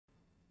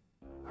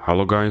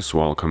Hello guys,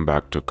 welcome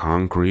back to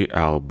Concrete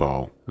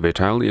Elbow.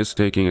 Vitaly is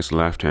taking his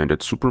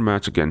left-handed super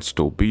match against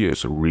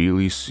Tobias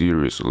really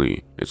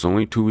seriously. It's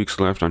only 2 weeks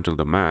left until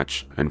the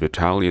match, and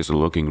Vitaly is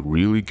looking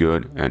really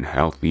good and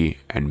healthy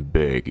and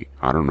big.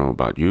 I don't know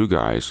about you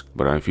guys,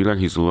 but I feel like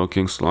he's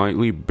looking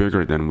slightly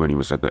bigger than when he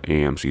was at the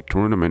AMC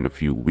tournament a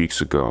few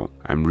weeks ago.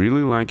 I'm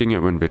really liking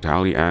it when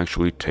Vitaly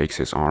actually takes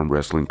his arm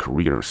wrestling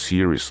career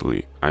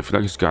seriously. I feel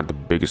like he's got the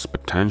biggest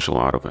potential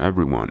out of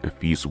everyone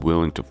if he's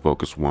willing to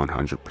focus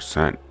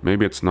 100%.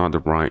 Maybe it's not the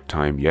right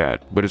time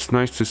yet, but it's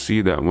nice to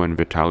see that when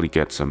Vitaly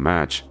gets a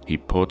match, he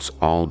puts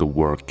all the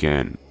work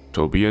in.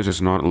 Tobias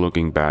is not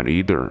looking bad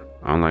either.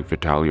 Unlike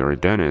Vitaly or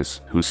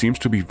Dennis, who seems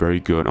to be very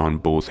good on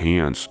both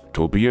hands,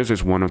 Tobias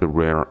is one of the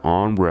rare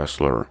arm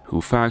wrestler who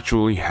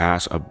factually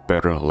has a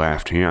better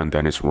left hand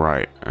than his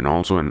right, and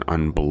also an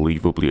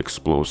unbelievably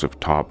explosive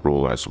top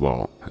roll as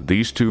well.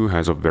 These two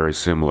has a very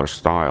similar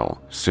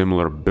style,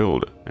 similar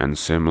build, and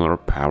similar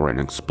power and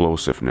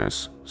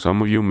explosiveness.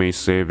 Some of you may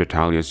say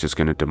Vitaly is just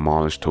gonna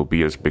demolish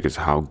Tobias because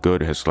how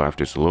good his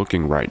left is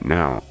looking right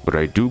now, but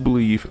I do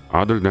believe,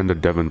 other than the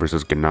Devon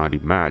vs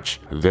Gennady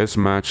match, this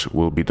match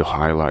will be the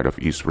highlight of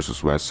East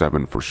vs West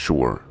 7 for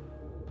sure.